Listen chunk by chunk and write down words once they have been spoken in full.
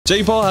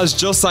Jake Paul has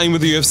just signed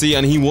with the UFC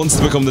and he wants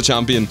to become the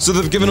champion. So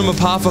they've given him a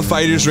path of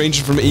fighters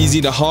ranging from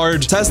easy to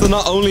hard, testing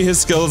not only his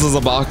skills as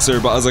a boxer,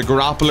 but as a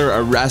grappler,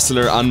 a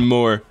wrestler, and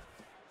more.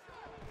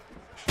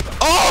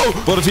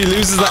 Oh! But if he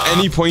loses at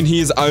any point, he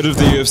is out of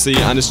the UFC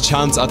and his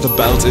chance at the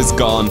belt is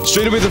gone.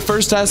 Straight away, the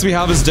first test we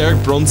have is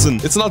Derek Brunson.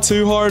 It's not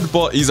too hard,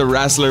 but he's a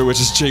wrestler, which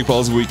is Jake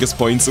Paul's weakest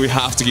point, so we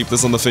have to keep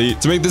this on the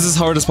feet. To make this as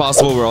hard as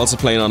possible, we're also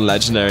playing on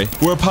Legendary.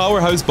 We're a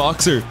powerhouse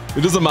boxer.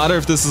 It doesn't matter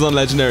if this is on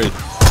Legendary.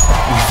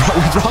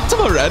 We've rocked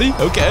him already?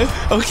 Okay,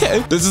 okay.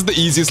 This is the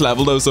easiest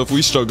level though, so if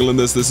we struggle in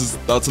this,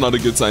 that's not a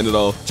good sign at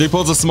all. Jake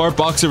Paul's a smart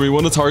boxer. We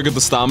want to target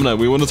the stamina.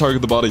 We want to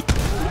target the body.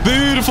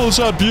 Beautiful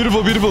shot.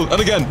 Beautiful, beautiful.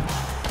 And again.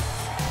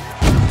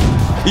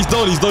 He's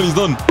done, he's done, he's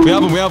done. We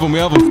have him, we have him, we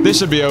have him. This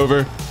should be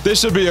over.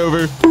 This should be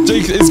over.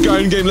 Jake, his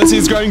ground game. Let's see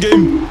his ground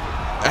game.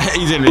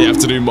 He didn't really have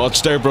to do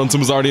much. Derek Brunson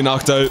was already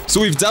knocked out.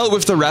 So we've dealt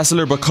with the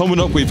wrestler, but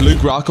coming up, we've Luke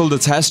Rockhold to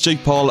test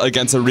Jake Paul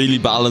against a really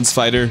balanced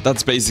fighter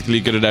that's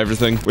basically good at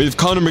everything. We've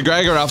Conor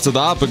McGregor after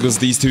that because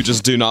these two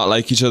just do not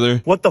like each other.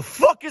 What the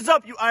fuck is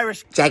up, you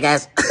Irish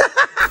jackass?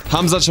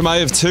 Khamzat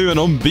Chimaev too, an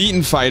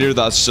unbeaten fighter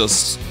that's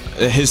just...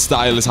 his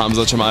style is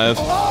Khamzat Chimaev.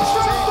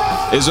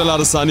 Israel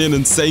Adesanya, an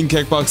insane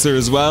kickboxer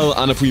as well,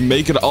 and if we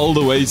make it all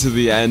the way to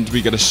the end,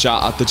 we get a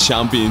shot at the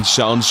champion,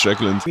 Sean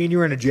Strickland. Me and you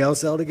were in a jail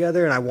cell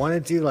together, and I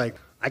wanted to, like,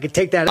 I could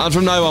take that. And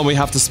from now on, we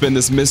have to spin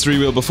this mystery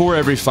wheel before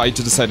every fight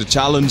to decide a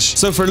challenge.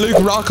 So for Luke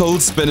Rockhold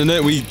spinning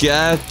it, we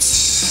get...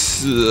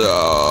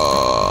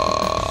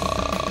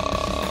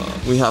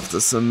 we have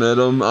to submit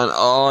him, and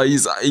oh,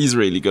 he's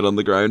really good on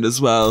the ground as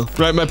well.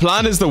 Right, my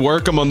plan is to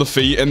work him on the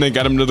feet and then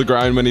get him to the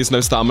ground when he's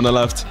no stamina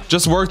left.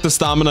 Just work the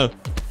stamina.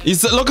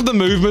 Look at the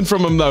movement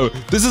from him though.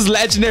 This is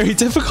legendary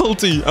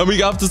difficulty and we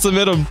have to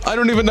submit him. I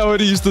don't even know how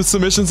to use the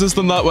submission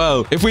system that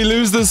well. If we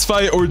lose this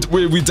fight or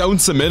we don't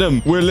submit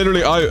him, we're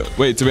literally out.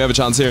 Wait, do we have a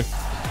chance here?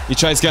 He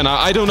tries again.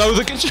 I don't know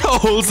the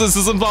controls. This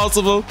is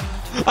impossible.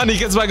 And he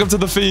gets back up to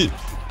the feet.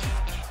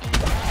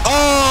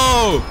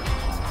 Oh!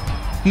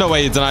 No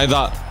way, he denied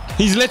that.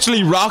 He's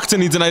literally rocked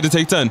and he denied a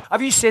takedown.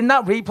 Have you seen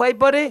that replay,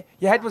 buddy?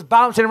 Your head was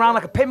bouncing around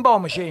like a pinball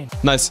machine.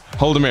 Nice.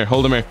 Hold him here.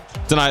 Hold him here.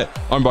 Deny it.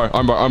 Armbar.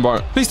 Armbar.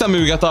 Armbar. Please tell me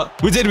we got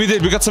that. We did. We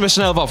did. We got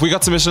submission elf off. We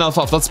got submission elf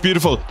off. That's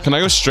beautiful. Can I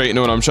go straight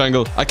into an arm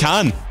triangle? I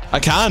can. I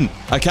can.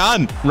 I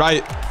can.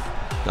 Right.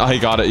 Oh, he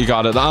got it. He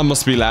got it. That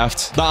must be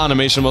left. That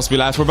animation must be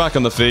left. We're back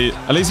on the feet.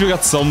 At least we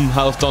got some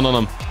health done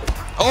on him.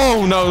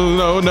 Oh, no,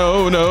 no,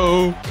 no,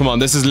 no. Come on,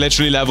 this is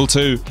literally level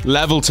 2.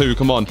 Level 2,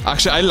 come on.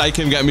 Actually, I like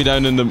him getting me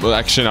down in the... Well,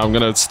 actually, no, I'm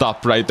going to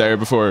stop right there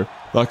before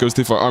that goes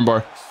too far.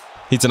 Armbar.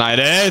 He denied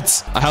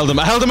it. I held him.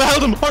 I held him. I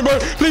held him.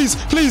 Armbar, please,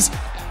 please.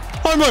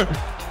 Armbar.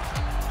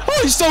 Oh,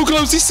 he's so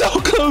close. He's so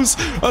close.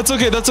 That's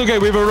okay. That's okay.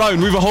 We have a round.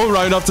 We have a whole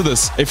round after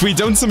this. If we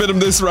don't submit him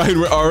this round,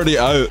 we're already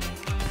out.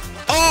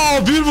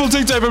 Oh, beautiful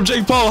takedown from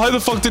Jake Paul. How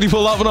the fuck did he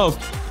pull that one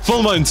off?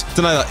 Full mount.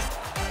 Deny that.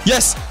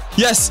 Yes.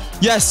 Yes,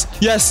 yes,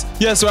 yes,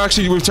 yes.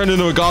 We've turned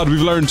into a god.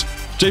 We've learned.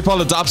 Jake Paul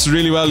adapts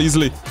really well,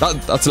 easily.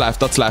 That's left.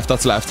 That's left.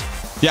 That's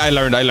left. Yeah, I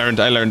learned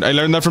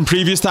that from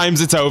previous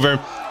times. It's over.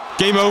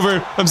 Game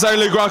over. I'm sorry,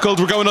 Luke Rockhold.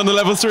 We're going on to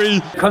level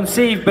 3.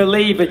 Conceive,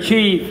 believe,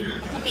 achieve.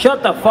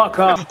 Shut the fuck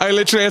up. I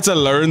literally had to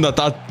learn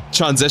that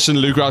transition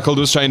Luke Rockhold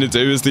was trying to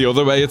do is the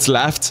other way. It's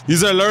left.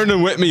 These are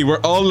learning with me. We're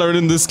all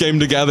learning this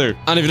game together.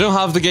 And if you don't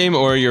have the game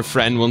or your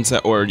friend wants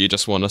it or you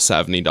just want a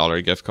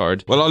 $70 gift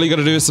card, well, all you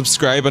gotta do is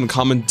subscribe and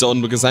comment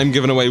done because I'm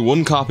giving away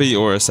 1 copy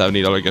or a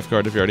 $70 gift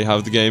card if you already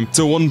have the game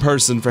to 1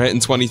 person for hitting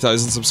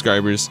 20,000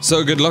 subscribers.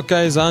 So good luck,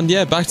 guys, and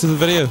yeah, back to the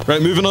video.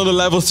 Right, moving on to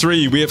level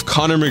 3, we have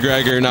Conor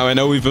McGregor. Now, I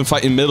know we've been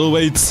fighting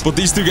middleweights, but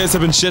these two guys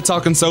have been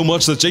shit-talking so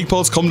much that Jake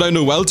Paul's come down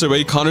to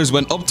welterweight. Conor's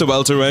went up to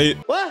welterweight.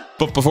 What?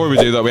 But before we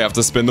do that, we have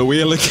to spin the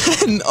wheel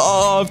again.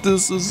 Oh,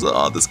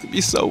 this could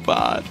be so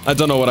bad. I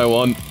don't know what I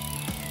want.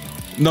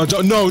 No,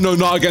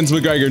 not against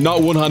McGregor.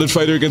 Not one-handed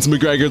fighter against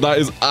McGregor. That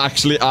is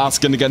actually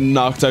asking to get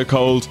knocked out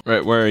cold.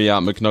 Right, where are you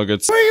at,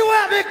 McNuggets? Where you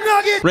at,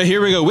 McNugget? Right,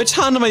 here we go. Which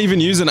hand am I even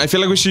using? I feel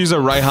like we should use our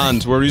right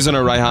hand. We're using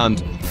our right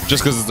hand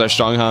just because it's our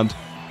strong hand.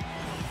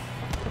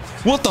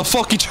 What the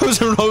fuck? He chose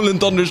a rolling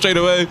thunder straight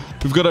away.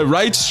 We've got a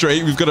right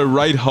straight. We've got a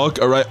right hook,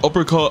 a right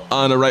uppercut,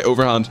 and a right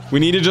overhand. We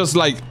need to just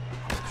like...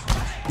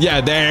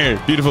 Yeah,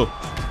 there. Beautiful.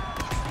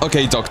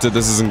 Okay, doctor,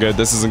 this isn't good.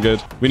 This isn't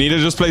good. We need to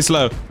just play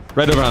slow.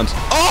 Right overhand.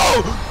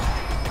 Oh!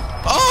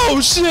 Oh,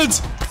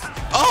 shit!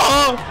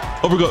 Oh!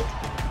 Uppercut.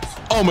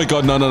 Oh my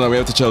god, no. We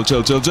have to chill,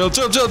 Connor,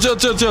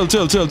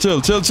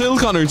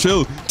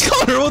 chill.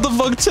 Connor, what the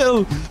fuck,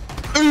 chill?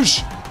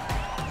 Oosh.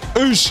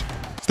 Oosh.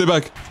 Stay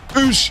back.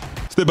 Oosh.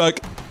 Stay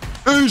back.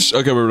 Oosh.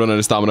 Okay, we're running out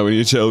of stamina. We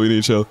need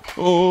to chill.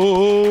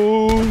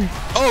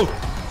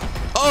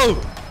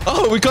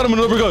 Oh, we caught him in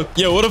an uppercut.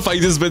 Yeah, what a fight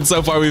this has been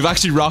so far. We've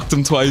actually rocked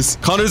him twice.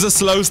 Connor's a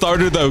slow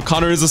starter, though.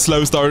 Connor is a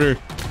slow starter.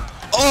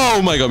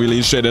 Oh my god, we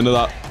leaned straight into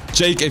that.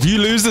 Jake, if you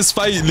lose this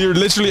fight, you're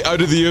literally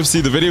out of the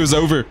UFC. The video is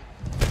over.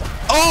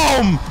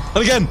 And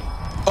again.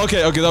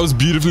 Okay, that was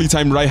beautifully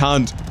timed right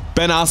hand.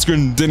 Ben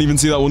Askren didn't even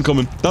see that one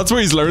coming. That's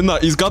where he's learned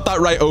that. He's got that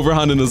right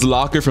overhand in his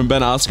locker from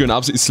Ben Askren,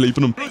 absolutely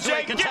sleeping him.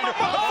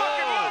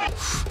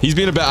 He's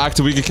being a bit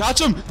active. We can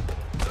catch him.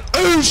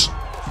 Oosh!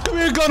 Come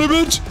here, Conor,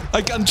 bitch.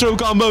 I can't throw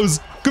combos.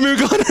 Come here,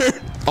 Conor.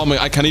 Oh my,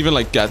 I can't even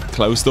like get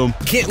close to him.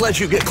 Can't let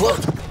you get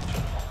close.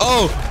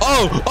 Oh,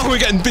 we're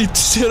getting beat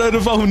shit out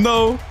of him.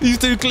 No, he's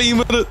too clean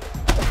with it.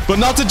 But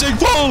not to Jake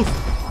Paul.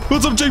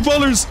 What's up, Jake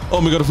Paulers?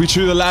 Oh my god, if we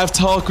threw the left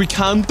hook, we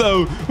can't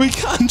though. We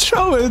can't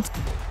throw it.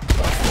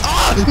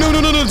 Ah! No,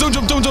 don't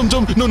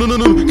jump. No.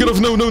 Get off.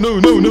 No.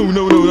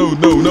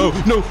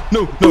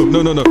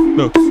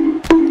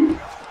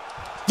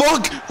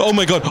 Fuck! Oh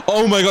my god,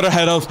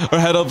 our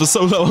head up is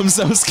so low. I'm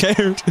so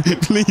scared.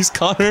 Please,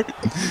 Conor.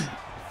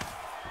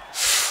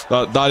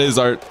 That is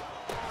our...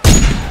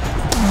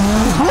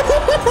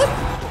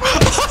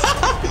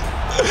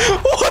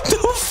 What the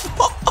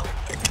fuck?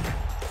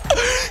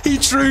 He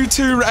threw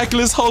 2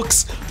 reckless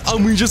hooks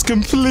and we just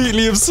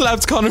completely have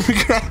slapped Conor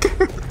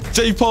McGregor.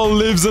 Jake Paul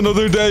lives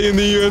another day in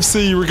the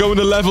UFC. We're going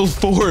to level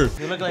 4.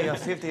 You look like a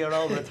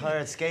 50-year-old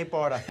retired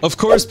skateboarder. Of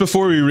course,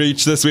 before we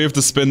reach this, we have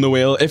to spin the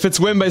wheel. If it's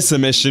win by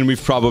submission,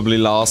 we've probably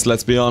lost,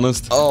 let's be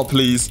honest. Oh,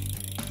 please.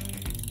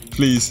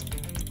 Please.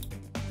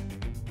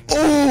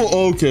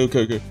 Oh,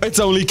 okay. It's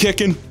only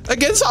kicking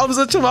against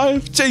Khamzat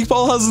Chimaev. Jake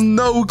Paul has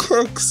no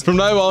kicks. From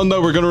now on,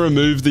 though, we're going to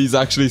remove these,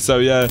 actually. So,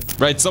 yeah.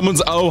 Right,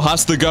 someone's O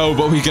has to go,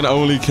 but we can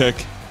only kick.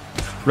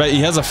 Right,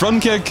 he has a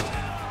front kick,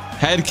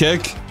 head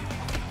kick,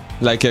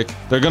 leg kick.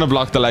 They're going to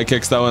block the leg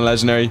kicks, though, in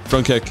Legendary.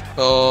 Front kick.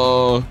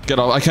 Oh, get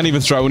off. I can't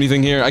even throw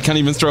anything here.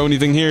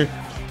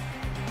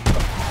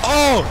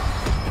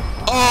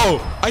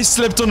 Oh, I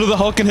slipped under the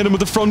hook and hit him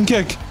with the front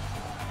kick.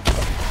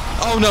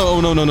 Oh no,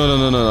 no.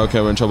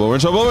 Okay, we're in trouble.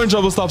 Stop.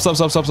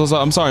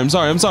 I'm sorry.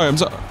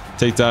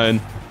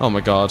 Takedown. Oh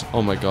my god.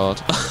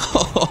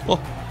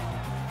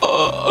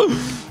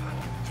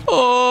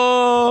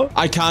 Oh,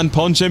 I can't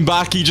punch him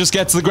back. He just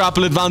gets the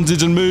grapple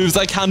advantage and moves.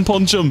 I can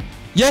punch him.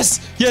 Yes.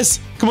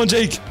 Come on,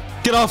 Jake.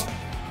 Get off.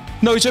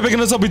 No, he tried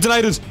picking us up. We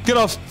denied it. Get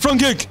off. Front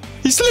kick.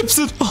 He slips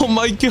it. Oh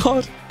my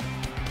god.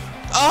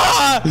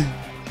 Ah!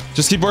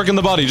 Just keep working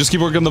the body. With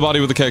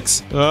the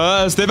kicks.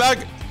 Stay back.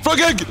 Front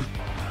kick.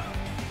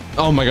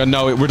 Oh my god,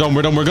 no, we're done.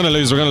 We're gonna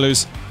lose.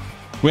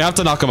 We have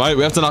to knock him out.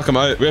 We have to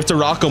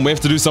rock him. We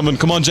have to do something.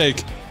 Come on,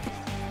 Jake.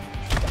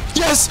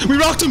 Yes, we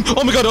rocked him.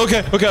 Oh my god,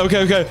 okay.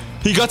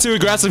 He got too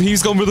aggressive.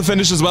 He's going for the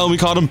finish as well, and we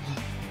caught him.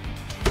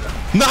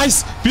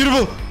 Nice,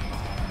 beautiful.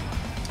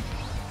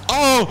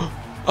 Oh.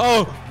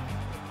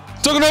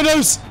 Talking right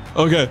nose.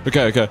 Okay.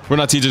 We're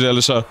not TJ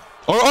Dillashaw.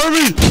 Or are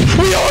we?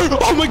 We are.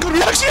 Oh my god,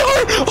 we actually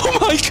are. Oh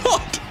my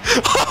god.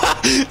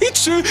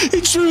 He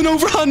threw an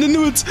overhand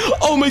into it.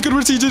 Oh my god,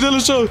 we're TJ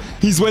Dillashaw.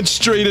 He's went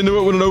straight into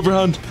it with an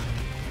overhand.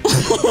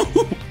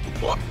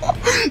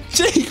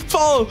 Jake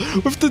Paul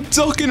with the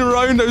ducking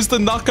roundhouse to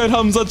knock out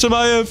Khamzat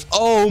Chimaev.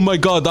 Oh my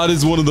god, that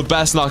is one of the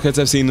best knockouts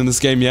I've seen in this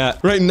game yet.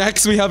 Right,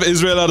 next we have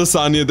Israel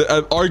Adesanya,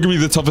 arguably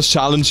the toughest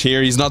challenge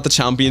here. He's not the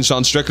champion,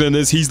 Sean Strickland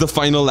is. He's the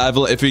final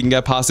level if we can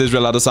get past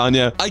Israel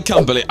Adesanya. I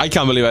can't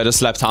believe I just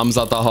slept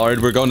Khamzat that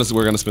hard. We're gonna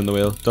spin the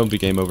wheel. Don't be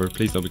game over.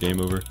 Please don't be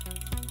game over.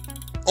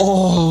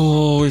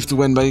 Oh, we have to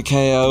win by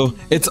KO.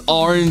 It's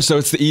orange, so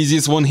it's the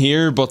easiest one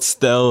here, but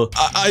still.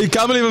 I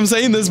can't believe I'm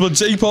saying this, but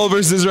Jake Paul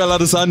versus Israel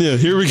Adesanya.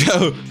 Here we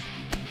go.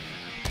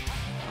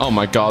 Oh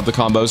my god, the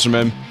combos from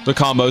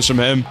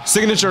him.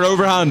 Signature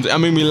overhand. I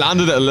mean, we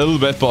landed it a little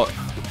bit, but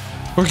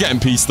we're getting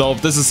pieced up.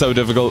 This is so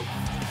difficult.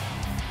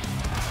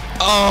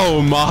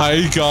 Oh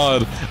my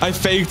god. I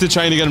faked it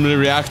trying to get him to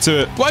react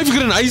to it. Why have you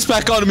got an ice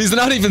pack on him? He's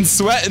not even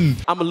sweating.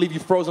 I'm gonna leave you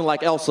frozen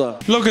like Elsa.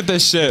 Look at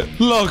this shit.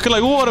 Look,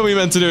 like, what are we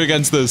meant to do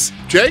against this?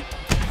 Jake?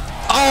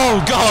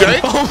 Oh god. Jake?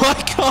 Oh my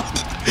god.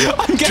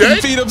 I'm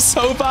getting beat up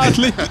so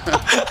badly.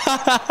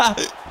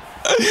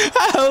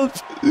 Help.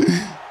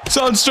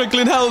 Sean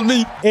Strickland, help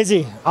me.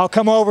 Izzy, I'll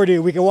come over to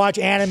you. We can watch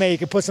anime. You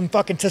can put some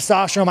fucking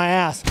testosterone on my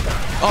ass.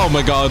 Oh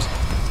my god.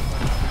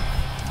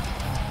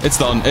 It's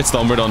done.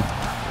 We're done.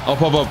 Up.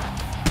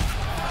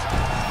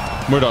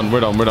 We're done. We're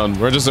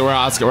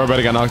about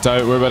to get knocked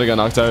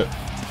out.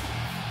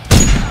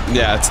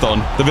 Yeah, it's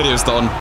done. The video's done.